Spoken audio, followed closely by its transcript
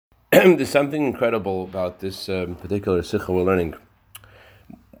There's something incredible about this particular sikha we're learning.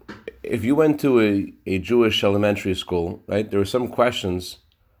 If you went to a Jewish elementary school, right, there are some questions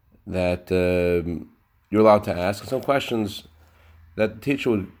that you're allowed to ask, and some questions that the teacher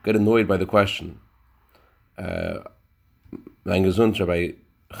would get annoyed by the question. Mein Gesund, Rabbi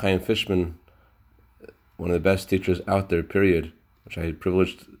Chaim Fishman, one of the best teachers out there, period, which I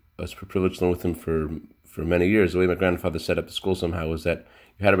was privileged to learn with him for many years. The way my grandfather set up the school somehow was that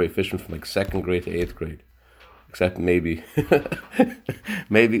you had Rabbi Fishman from like 2nd grade to 8th grade. Except maybe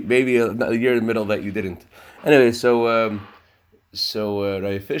maybe a year in the middle that you didn't. Anyway, so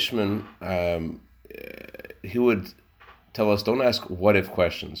Rabbi Fishman, he would tell us, don't ask what if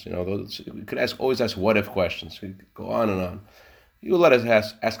questions. We could always ask what if questions. We could go on and on. He would let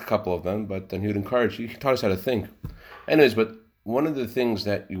us ask a couple of them, but then he would encourage. He taught us how to think. Anyways, but one of the things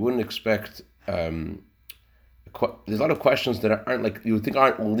that you wouldn't expect. There's a lot of questions that aren't like you would think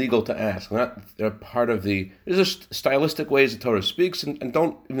aren't legal to ask. They're part of the. There's just stylistic ways the Torah speaks, and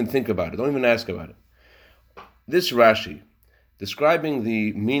don't even think about it. Don't even ask about it. This Rashi, describing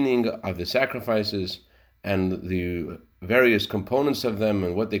the meaning of the sacrifices and the various components of them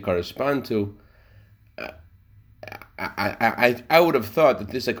and what they correspond to, I would have thought that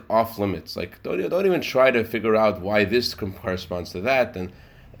this is like off limits. Like don't even try to figure out why this corresponds to that, and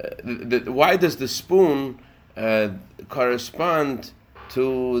why does the spoon correspond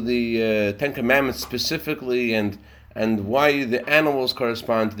to the Ten Commandments specifically, and why the animals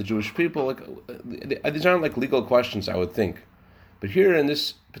correspond to the Jewish people. Like these aren't like legal questions, I would think. But here in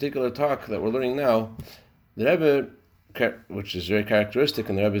this particular talk that we're learning now, the Rebbe, which is very characteristic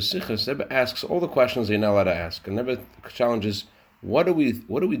in the Rebbe's Sichos, the Rebbe asks all the questions they're not allowed to ask, and the Rebbe challenges, what are we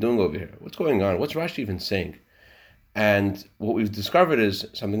doing over here? What's going on? What's Rashi even saying? And what we've discovered is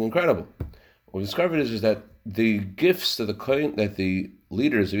something incredible. What we've discovered is that the gifts that the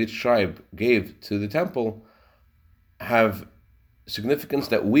leaders of each tribe gave to the temple have significance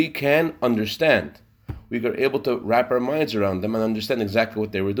that we can understand. We are able to wrap our minds around them and understand exactly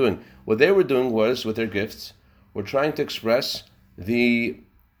what they were doing. What they were doing was, with their gifts, were trying to express the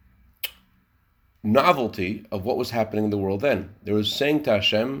novelty of what was happening in the world then. They were saying to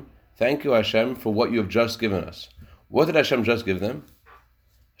Hashem, thank you Hashem for what you have just given us. What did Hashem just give them?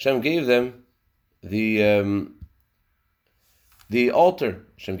 Hashem gave them the altar.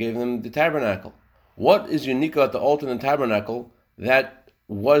 Hashem gave them the tabernacle. What is unique about the altar and the tabernacle that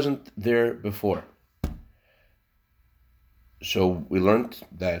wasn't there before? So we learned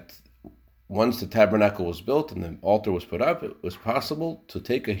that once the tabernacle was built and the altar was put up, it was possible to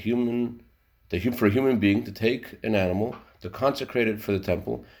take for a human being to take an animal, to consecrate it for the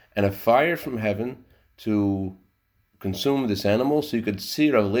temple, and a fire from heaven to consume this animal, so you could see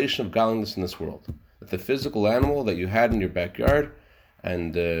a revelation of godliness in this world. That the physical animal that you had in your backyard,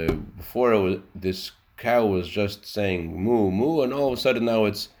 and before this cow was just saying moo moo, and all of a sudden now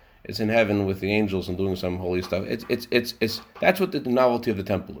it's in heaven with the angels and doing some holy stuff. It's that's what the novelty of the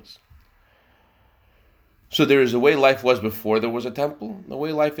temple is. So there is a way life was before there was a temple, the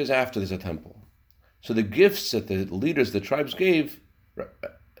way life is after there's a temple. So the gifts that the leaders, the tribes gave,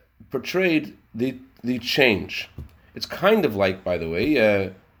 portrayed the change. It's kind of like, by the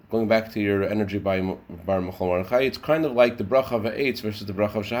way, going back to your energy by Bar Michal Mordechai, it's kind of like the bracha of Eitz versus the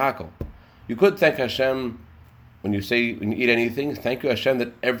bracha of Shehakol. You could thank Hashem when you eat anything, thank you Hashem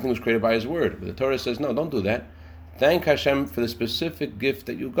that everything was created by His word. But the Torah says, no, don't do that. Thank Hashem for the specific gift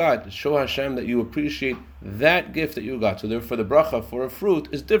that you got. Show Hashem that you appreciate that gift that you got. So therefore the bracha for a fruit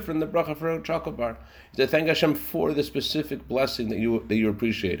is different than the bracha for a chocolate bar. You thank Hashem for the specific blessing that you're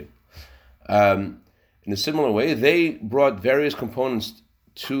appreciating. In a similar way, they brought various components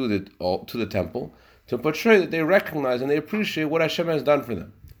to the temple to portray that they recognize and they appreciate what Hashem has done for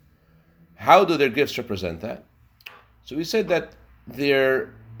them. How do their gifts represent that? So we said that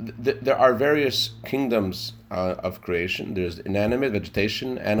there are various kingdoms of creation. There's inanimate,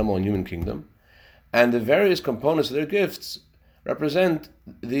 vegetation, animal, and human kingdom. And the various components of their gifts represent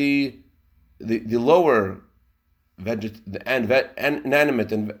the lower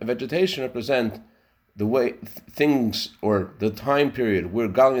inanimate and vegetation represent the way things, or the time period where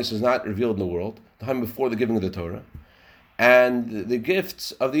godliness is not revealed in the world, the time before the giving of the Torah. And the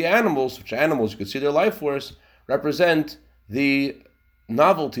gifts of the animals, which animals you could see their life force, represent the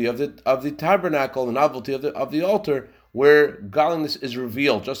novelty of the tabernacle, the novelty of the altar, where godliness is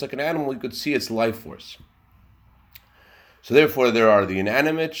revealed. Just like an animal, you could see its life force. So therefore, there are the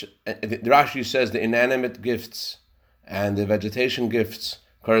inanimate. The Rashi says the inanimate gifts and the vegetation gifts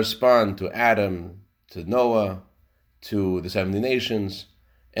correspond to Adam, to Noah, to the 70 nations,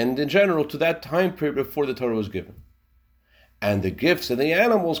 and in general to that time period before the Torah was given. And the gifts of the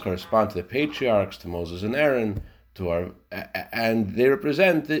animals correspond to the patriarchs, to Moses and Aaron, and they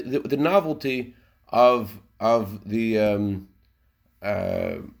represent the novelty of the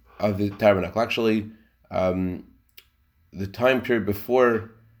tabernacle. Actually, the time period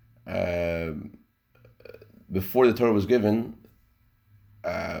before the Torah was given,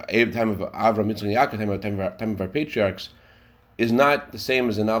 time of Avram, Yitzchak, and Yaakov, time of our patriarchs, is not the same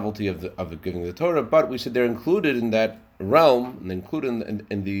as the novelty of the giving of the Torah. But we said they're included in that realm, and included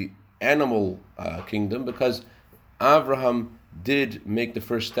in the animal kingdom, because Avraham did make the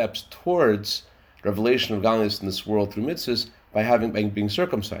first steps towards revelation of godliness in this world through mitzvahs by being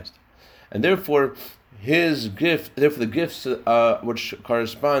circumcised, and therefore the gifts which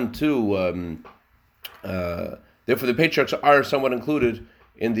correspond to therefore the patriarchs are somewhat included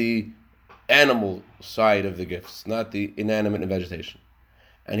in the animal side of the gifts, not the inanimate and vegetation.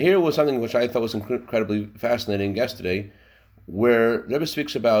 And here was something which I thought was incredibly fascinating yesterday, where Rebbe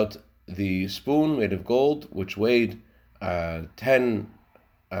speaks about the spoon made of gold, which weighed 10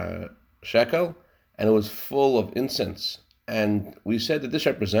 shekel, and it was full of incense. And we said that this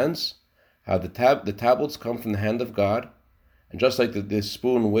represents how the tablets come from the hand of God, and just like this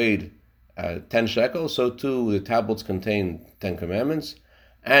spoon weighed 10 shekels, so too the tablets contain 10 commandments.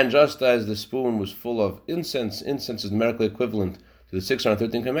 And just as the spoon was full of incense is numerically equivalent to the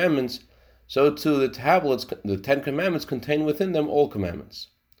 613 commandments, so too the tablets, the 10 commandments, contain within them all commandments.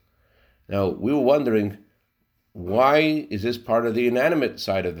 Now, we were wondering, why is this part of the inanimate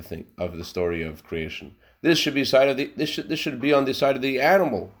side of the story of creation? This should be this should be on the side of the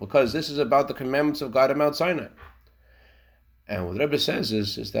animal, because this is about the commandments of God at Mount Sinai. And what Rebbe says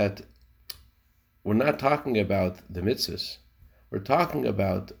is that we're not talking about the mitzvahs. We're talking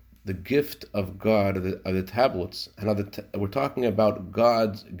about the gift of God, of the tablets, and we're talking about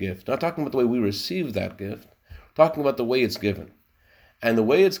God's gift. Not talking about the way we receive that gift. We're talking about the way it's given. And the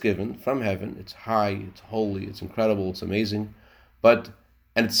way it's given from heaven, it's high, it's holy, it's incredible, it's amazing. And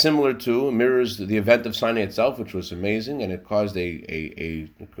it's similar to, mirrors the event of Sinai itself, which was amazing, and it caused a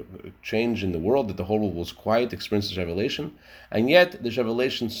change in the world, that the whole world was quiet, experienced this revelation, and yet this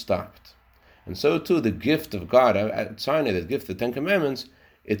revelation stopped. And so too, the gift of God at Sinai, the gift of the Ten Commandments,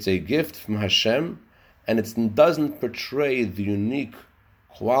 it's a gift from Hashem, and it doesn't portray the unique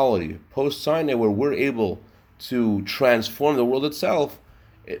quality post-Sinai where we're able to transform the world itself.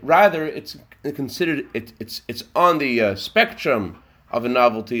 Rather, it's considered, it's on the spectrum of a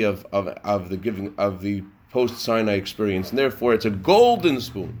novelty of the giving of the post-Sinai experience, and therefore it's a golden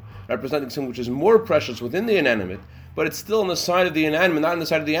spoon representing something which is more precious within the inanimate, but it's still on the side of the inanimate, not on the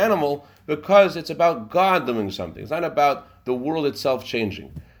side of the animal, because it's about God doing something. It's not about the world itself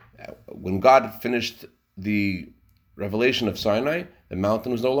changing. When God finished the revelation of Sinai, the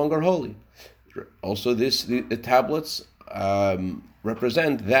mountain was no longer holy. Also, the tablets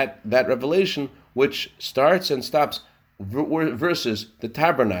represent that revelation which starts and stops, versus the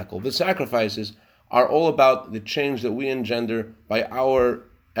tabernacle. The sacrifices are all about the change that we engender by our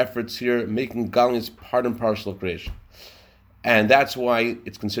efforts here, making godliness part and parcel of creation. And that's why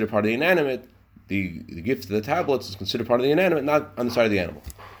it's considered part of the inanimate. The gift of the tablets is considered part of the inanimate, not on the side of the animal.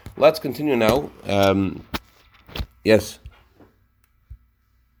 Let's continue now. Yes.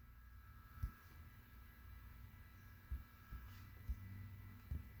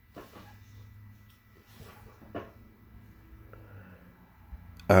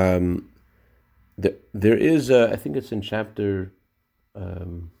 There is, I think it's in chapter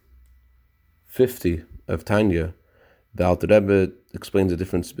 50 of Tanya, the Alter Rebbe explains the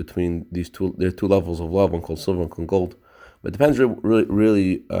difference between there are two levels of love, one called silver, one called gold. But it depends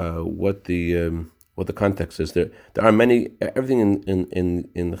really what the context is. There are many, everything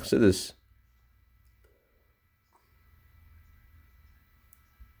in the Chassidus.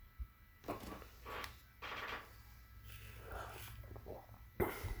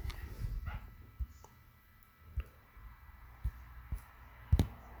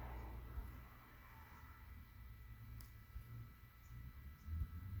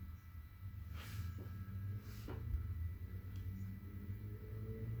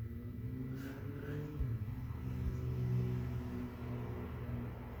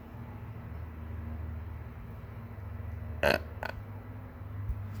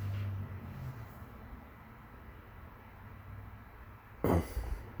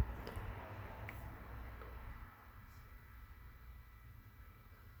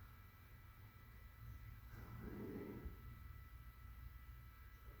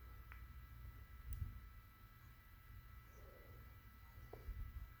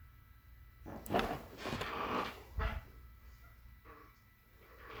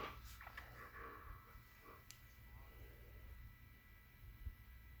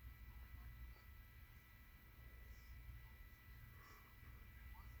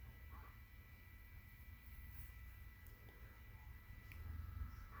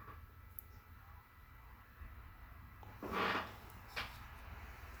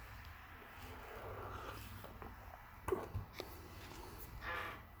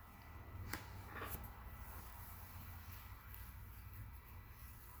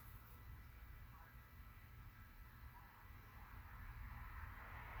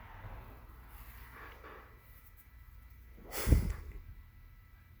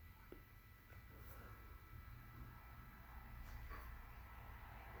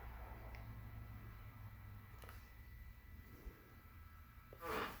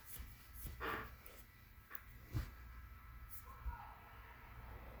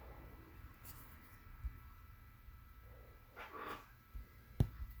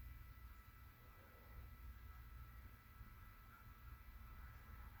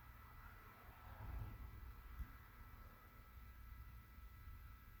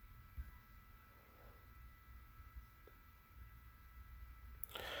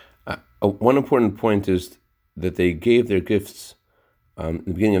 One important point is that they gave their gifts in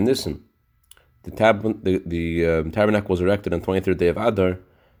the beginning of Nisan. The tabernacle was erected on the 23rd day of Adar,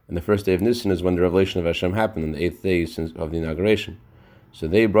 and the first day of Nisan is when the revelation of Hashem happened, on the 8th day of the inauguration. So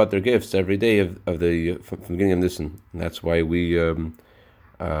they brought their gifts every day from the beginning of Nisan, and that's why we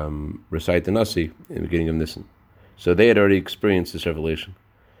recite the Nasi in the beginning of Nisan. So they had already experienced this revelation.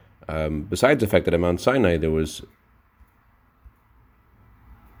 Besides the fact that at Mount Sinai there was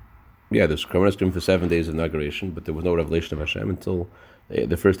there's Korbanos Krim for 7 days of inauguration, but there was no revelation of Hashem until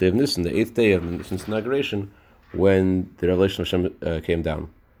the first day of Nisan, the 8th day of Nisan's inauguration, when the revelation of Hashem came down.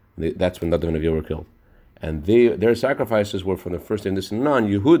 That's when Nadav and Avihu were killed. And their sacrifices were from the first day of Nisan on.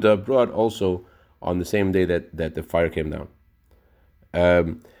 Yehuda brought also on the same day that the fire came down.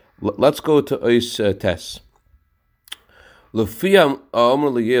 Let's go to Ois Tes. Lufiyam Omer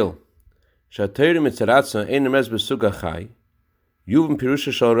Liyil, Shatayri Mitzaratza Ein Remez Besuga Chai, Yuvim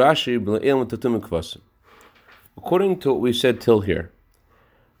Pirusha Shal Rashi B'Le'il Metatum Kvasim. According to what we said till here,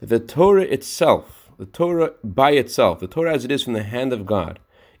 the Torah itself, the Torah by itself, the Torah as it is from the hand of God,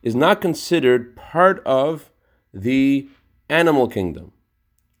 is not considered part of the animal kingdom,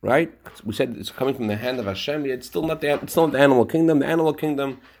 right? We said it's coming from the hand of Hashem. It's still not the animal kingdom. The animal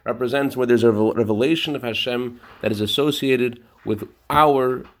kingdom represents where there's a revelation of Hashem that is associated with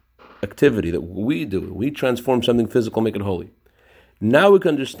our activity that we do. We transform something physical, make it holy. Now we can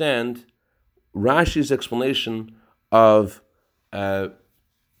understand Rashi's explanation of the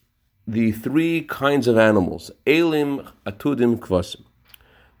three kinds of animals: Elim, Atudim, Kvasim.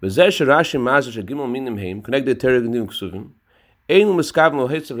 V'zeh Rashi Mazer shegimel minim heim connected tereg nim ksuvim. Einu miskav lo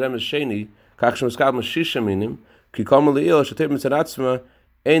hetzav remes sheni kach shemiskav lo shisha minim ki kol leil sheter mitzaratzma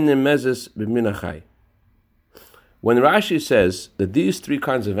enim mezes b'minachai. When Rashi says that these three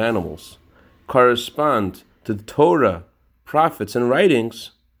kinds of animals correspond to the Torah, prophets, and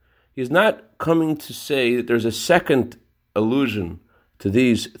writings, he's not coming to say that there's a second allusion to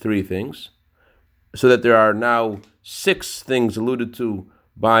these three things, so that there are now 6 things alluded to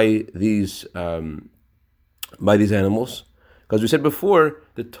by these animals. Because we said before,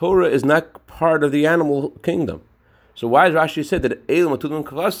 the Torah is not part of the animal kingdom. So why does Rashi say that Elim Atudim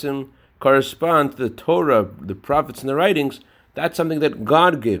Kvasim correspond to the Torah, the prophets, and the writings? That's something that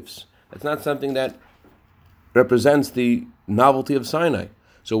God gives. That's not something that represents the novelty of Sinai.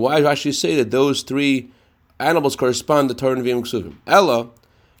 So why does Rashi say that those 3 animals correspond to Torah, Nevi'im, Ksuvim? Ella,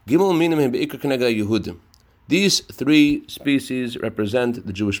 Gimel Minim Hem Be'ikar Keneged Yehudim. These 3 species represent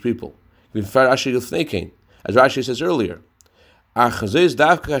the Jewish people. As Rashi says earlier, but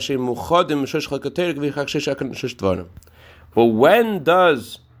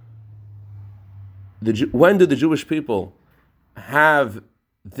when do the Jewish people have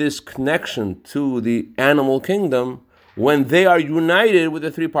this connection to the animal kingdom? When they are united with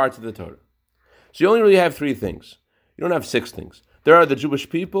the 3 parts of the Torah. So you only really have 3 things. You don't have 6 things. There are the Jewish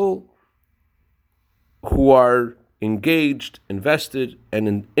people who are engaged, invested,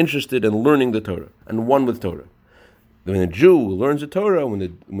 and interested in learning the Torah, and one with Torah. When a Jew learns the Torah, when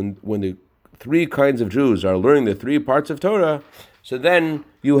the 3 kinds of Jews are learning the 3 parts of Torah, so then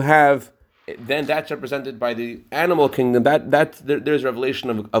that's represented by the animal kingdom. There's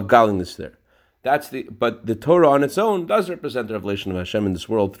revelation of godliness there. But the Torah on its own does represent the revelation of Hashem in this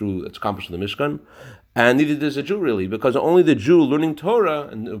world through its accomplishment in the Mishkan, and neither does a Jew really, because only the Jew learning Torah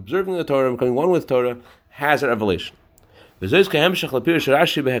and observing the Torah and becoming one with Torah has a revelation. This is continuation to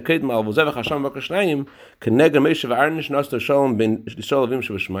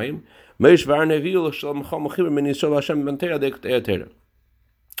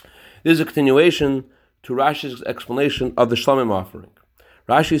Rashi's explanation of the Shlomim offering.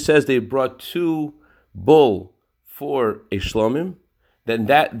 Rashi says they brought 2 bull for a Shlomim. Then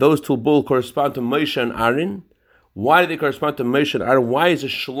those 2 bull correspond to Moshe and Aaron. Why do they correspond to Moshe and Aaron? Why is a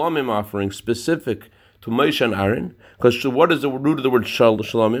Shlomim offering specific to Moshe and Aaron? Because what is the root of the word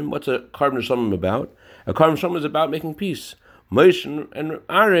Shlomim? What's a Korban Shlomim about? A Korban Shlomim is about making peace. Moshe and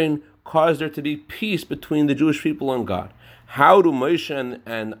Aaron caused there to be peace between the Jewish people and God. How do Moshe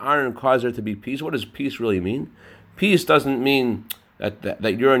and Aaron cause there to be peace? What does peace really mean? Peace doesn't mean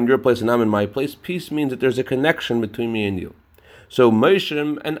that you're in your place and I'm in my place. Peace means that there's a connection between me and you. So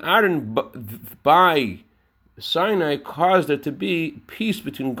Moshe and Aaron, by Sinai, caused there to be peace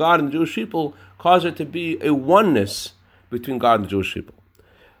between God and the Jewish people, caused there to be a oneness between God and the Jewish people.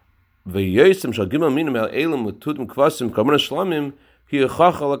 So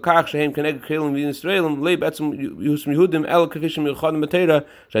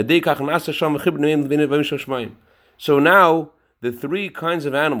now, the 3 kinds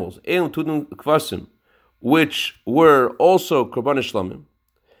of animals, Elim, Tudim, Kvasim, which were also Korban Shlomim,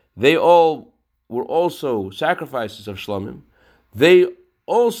 they all were also sacrifices of Shlomim. They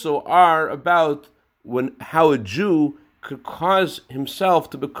also are about how a Jew could cause himself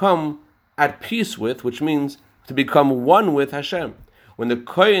to become at peace with, which means to become one with Hashem. When the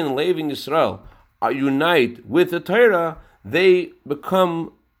Kohen, Levi, and Yisrael unite with the Torah, they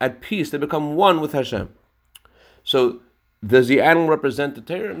become at peace. They become one with Hashem. So, does the animal represent the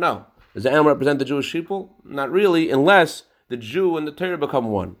Torah? No. Does the animal represent the Jewish people? Not really, unless the Jew and the Torah become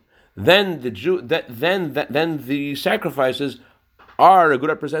one. Then the sacrifices are a good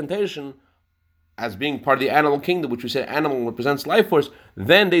representation as being part of the animal kingdom, which we said animal represents life force.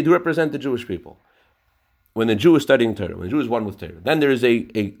 Then they do represent the Jewish people. When the Jew is studying Torah, when the Jew is one with Torah, then there is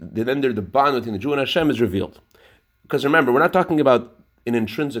the bond between the Jew and Hashem is revealed. Because remember, we're not talking about an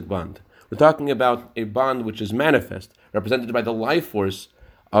intrinsic bond. We're talking about a bond which is manifest, represented by the life force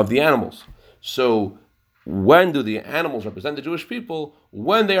of the animals. So, when do the animals represent the Jewish people?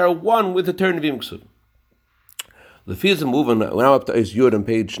 When they are one with the Torah Nevi'im Ksuvim. The Fizim moving, we're now up to Eis Yud on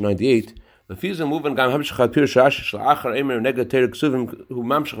page 98. The Fizim moving, Gam Hamshach Pir Shash Shlachar Eimer Nega Torah Ksuvim Hu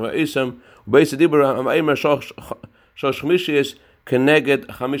Mamshach VaEsam Ubeis Dibur Am Eimer Shosh Chamishes Keneged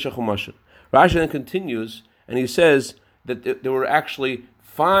Chamisha Chumashin. Rashi then continues, and he says that there were actually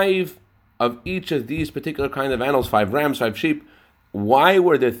 5 of each of these particular kind of animals, 5 rams, 5 sheep. Why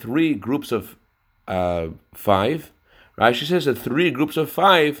were there 3 groups of 5? Rashi says that 3 groups of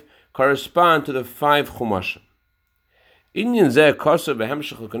 5 correspond to the 5 chumashim. Inyan zeh kosev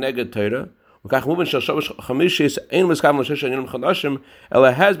behemshach l'keneged Torah, v'kach muben shel shosh chamishes ein miskam l'shesh anim chadashim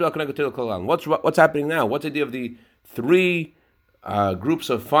ela has be'al keneged Torah kol. What's happening now? What's the idea of the 3 groups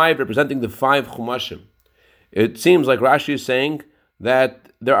of 5 representing the 5 chumashim? It seems like Rashi is saying that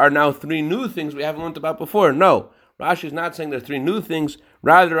there are now 3 new things we haven't learned about before. No, Rashi is not saying there are 3 new things.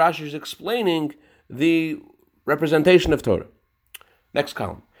 Rather, Rashi is explaining the representation of Torah. Next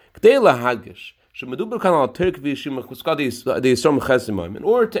column. In order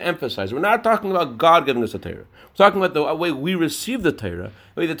to emphasize, we're not talking about God giving us a Torah. We're talking about the way we receive the Torah,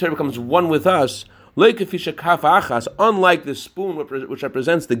 the way the Torah becomes one with us, unlike the spoon which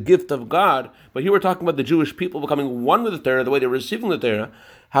represents the gift of God. But here we're talking about the Jewish people becoming one with the Torah, the way they're receiving the Torah.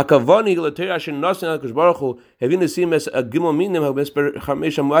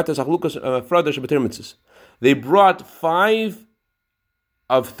 They brought 5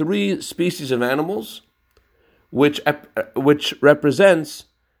 of 3 species of animals, which represents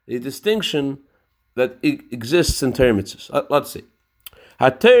a distinction that exists in Torah mitzvahs. Let's see.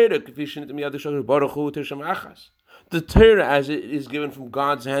 The Torah, as it is given from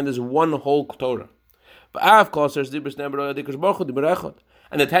God's hand, is one whole Torah.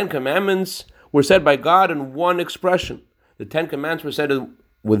 And the 10 Commandments were said by God in one expression. The 10 Commandments were said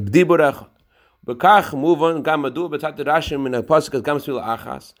with Dibur Echad. Bekach move gam madu betat rashim min hapasuk as gam svil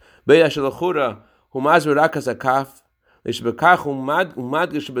achas beya shel chura humaz v'rakas akaf lesh bekach umad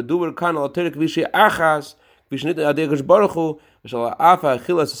gesh bedur kan al terek vishi achas vishnit adegosh baruch hu v'shal afa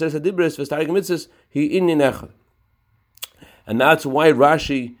chilas ses dibres v'starig mitzvos he inni nechad. And that's why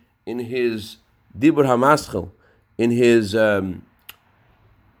Rashi, in his Dibur HaMaschil, in his the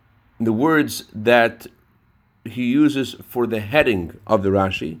words that he uses for the heading of the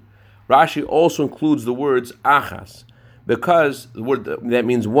Rashi also includes the words achas, because the word that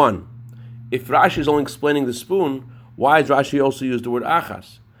means one. If Rashi is only explaining the spoon, why does Rashi also use the word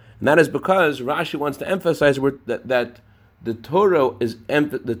achas? And that is because Rashi wants to emphasize that the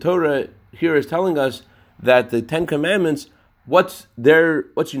Torah here is telling us that the 10 Commandments, what's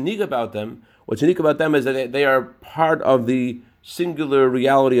unique about them? What's unique about them is that they are part of the singular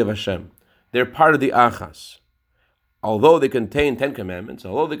reality of Hashem. They're part of the achas. Although they contain 10 commandments,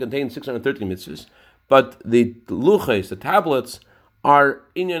 although they contain 613 mitzvahs, but the luches, the tablets, are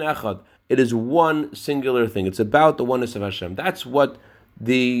inyan echad. It is one singular thing. It's about the oneness of Hashem. That's what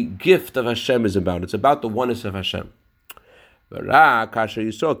the gift of Hashem is about. It's about the oneness of Hashem.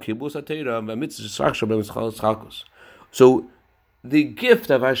 So the gift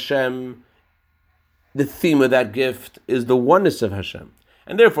of Hashem, the theme of that gift is the oneness of Hashem.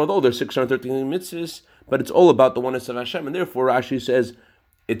 And therefore, although there's 613 mitzvahs, but it's all about the oneness of Hashem. And therefore, Rashi says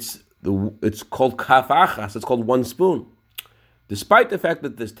it's called kaf achas, it's called one spoon. Despite the fact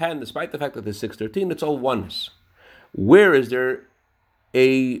that there's 10, despite the fact that there's 613, it's all oneness. Where does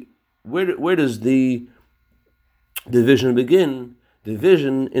the division begin?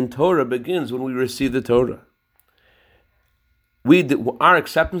 Division in Torah begins when we receive the Torah. Our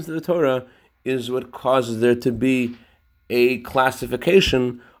acceptance of the Torah is what causes there to be a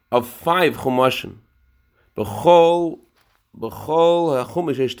classification of 5 chumashim. Each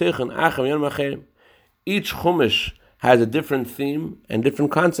chumash has a different theme and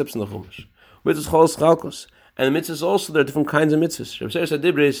different concepts in the Chumash. Mitzvahs cholos chalkos, and the mitzvahs also, there are different kinds of mitzvahs. Reb Seir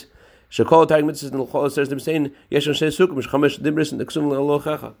Sadibris, shekol tag mitzvahs in the cholos says saying yeshon shei sukim shchamesh dibris and ksum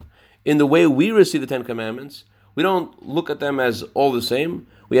le'alochecha. In the way we receive the Ten Commandments, we don't look at them as all the same.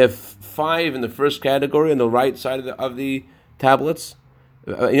 We have 5 in the first category on the right side of the tablets,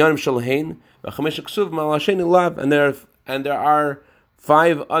 yonim shalhein, v'chamesh ksuv malasheni lav, and there are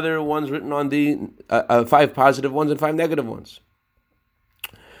 5 other ones written on the 5 positive ones and 5 negative ones.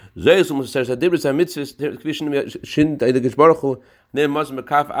 This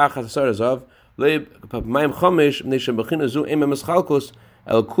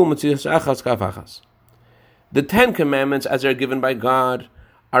The 10 Commandments, as they're given by God,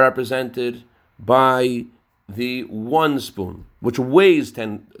 are represented by the 1 spoon, which weighs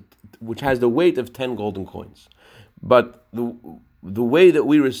 10, which has the weight of 10 golden coins. But the way that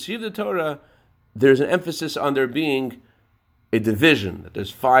we receive the Torah, there's an emphasis on there being a division, that there's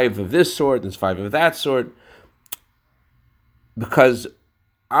 5 of this sort, there's 5 of that sort, because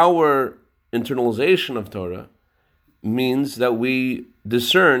our internalization of Torah means that we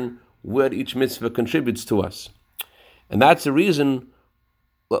discern what each mitzvah contributes to us. And that's the reason.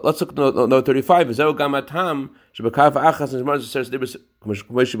 Let's look at note 35.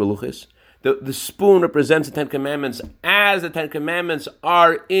 The spoon represents the 10 Commandments as the 10 Commandments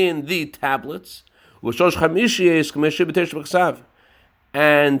are in the tablets. And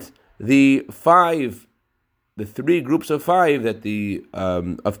the 3 groups of 5 that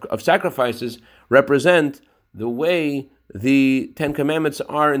of sacrifices represent the way the 10 Commandments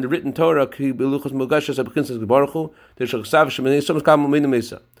are in the written Torah. There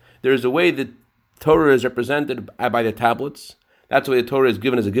is a way that Torah is represented by the tablets. That's the way the Torah is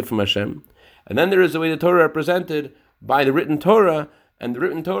given as a gift from Hashem. And then there is the way the Torah is represented by the written Torah, and the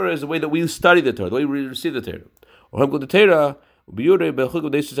written Torah is the way that we study the Torah, the way we receive the Torah.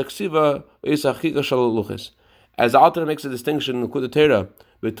 As the Alter makes a distinction in the Torah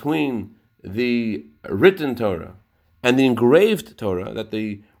between the written Torah and the engraved Torah, that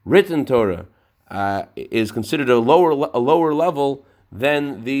the written Torah is considered a lower level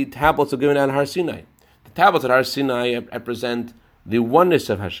than the tablets are given at Har Sinai. The tablets at Har Sinai represent the oneness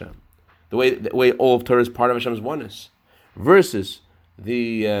of Hashem, the way all of Torah is part of Hashem's oneness, versus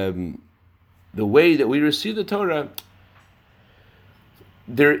the way that we receive the Torah.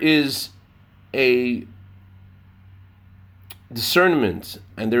 There is a discernment,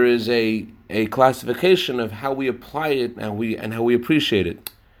 and there is a classification of how we apply it and how we appreciate it.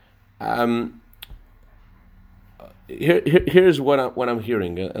 Here's what I'm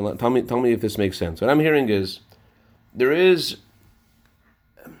hearing, and tell me if this makes sense. What I'm hearing is there's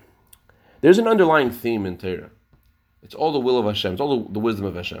an underlying theme in Torah. It's all the will of Hashem. It's all the wisdom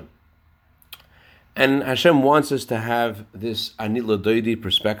of Hashem. And Hashem wants us to have this ani l'doidi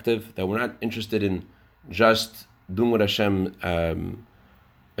perspective, that we're not interested in just doing what Hashem,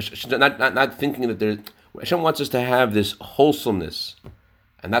 not thinking that there's. Hashem wants us to have this wholesomeness,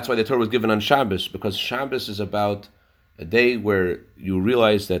 and that's why the Torah was given on Shabbos, because Shabbos is about a day where you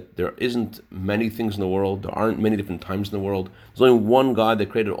realize that there isn't many things in the world, there aren't many different times in the world. There's only one God that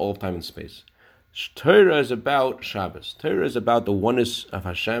created all of time and space. Torah is about Shabbos. Torah is about the oneness of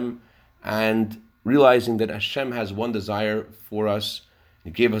Hashem and realizing that Hashem has one desire for us. He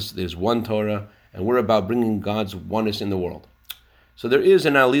gave us this one Torah, and we're about bringing God's oneness in the world. So there is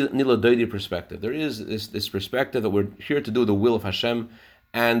an Nila Doidi perspective. There is this perspective that we're here to do the will of Hashem,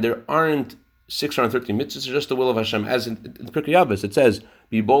 and there aren't 613 mitzvahs, it's just the will of Hashem. As in Pirkei Avos, it says,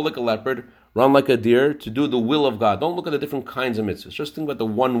 be bold like a leopard, run like a deer, to do the will of God. Don't look at the different kinds of mitzvahs. Just think about the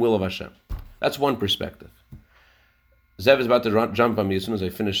one will of Hashem. That's one perspective. Zev is about to jump on me as soon as I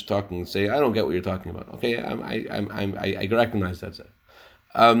finish talking and say, I don't get what you're talking about. Okay, I recognize that, Zev.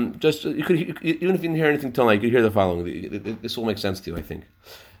 Just even if you didn't hear anything till now, you could hear the following. This will make sense to you, I think.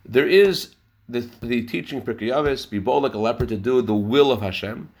 There is the teaching Pirkei Avos, be bold like a leopard, to do the will of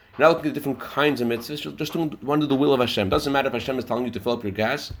Hashem. You're not looking at different kinds of mitzvahs. You just want to do the will of Hashem. It doesn't matter if Hashem is telling you to fill up your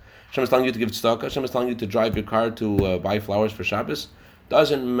gas, Hashem is telling you to give tzedakah, Hashem is telling you to drive your car to buy flowers for Shabbos.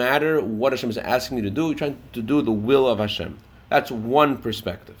 Doesn't matter what Hashem is asking you to do. You're trying to do the will of Hashem. That's one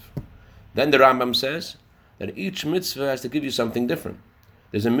perspective. Then the Rambam says that each mitzvah has to give you something different.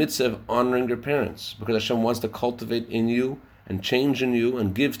 There's a mitzvah of honoring your parents, because Hashem wants to cultivate in you and change in you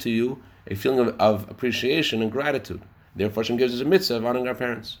and give to you a feeling of appreciation and gratitude. Therefore, Hashem gives us a mitzvah of honoring our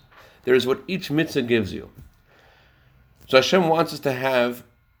parents. There is what each mitzvah gives you. So Hashem wants us to have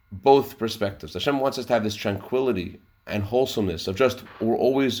both perspectives. Hashem wants us to have this tranquility and wholesomeness of just, we're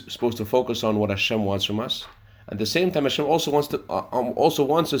always supposed to focus on what Hashem wants from us. At the same time, Hashem also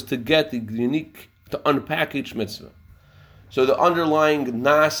wants us to get the unique, to unpack each mitzvah. So the underlying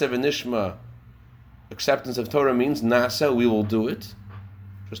nasa v'nishma, acceptance of Torah, means nasa, we will do it.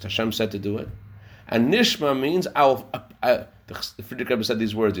 Just Hashem said to do it. And nishma means, the Friedrich Rebbe said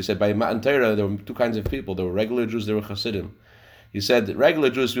these words. He said, by Matan Torah, there were two kinds of people. There were regular Jews, there were Hasidim. He said, the regular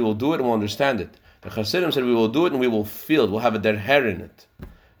Jews, we will do it and we'll understand it. The Hasidim said, we will do it and we will feel it. We'll have a derher in it.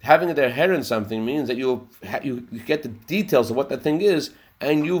 Having a derher in something means that you get the details of what that thing is,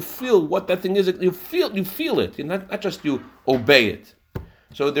 and you feel what that thing is. You feel it. Not just you obey it.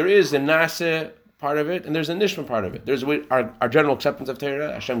 So there is the nasa part of it, and there's the nishma part of it. There's a way, our general acceptance of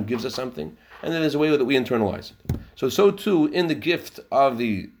Torah, Hashem gives us something, and then there's a way that we internalize it. So too, in the gift of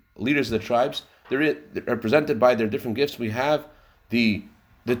the leaders of the tribes, they're represented by their different gifts. We have the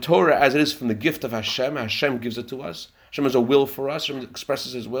Torah as it is from the gift of Hashem. Hashem gives it to us. Hashem has a will for us. Hashem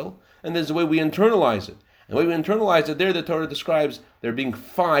expresses His will. And there's a way we internalize it. And the way we internalize it, there the Torah describes there being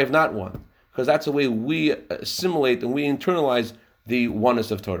 5, not 1. Because that's the way we assimilate and we internalize the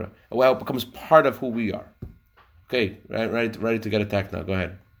oneness of Torah. And how it becomes part of who we are. Okay, ready to get attacked now. Go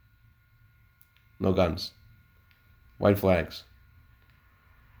ahead. No guns. White flags.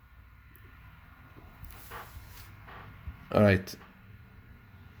 All right.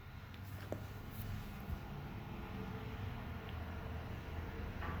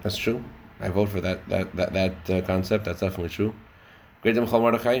 That's true. I vote for that concept. That's definitely true. Great to Michal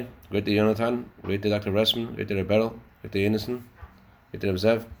Mordechai, great to Yonatan, great to Dr. Ressman, great to Rebel, great to Yenison, great to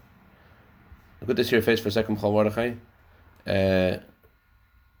Zev. Good to see your face for a second, Michal Mordechai. Good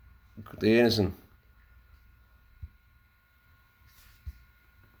to Yenison.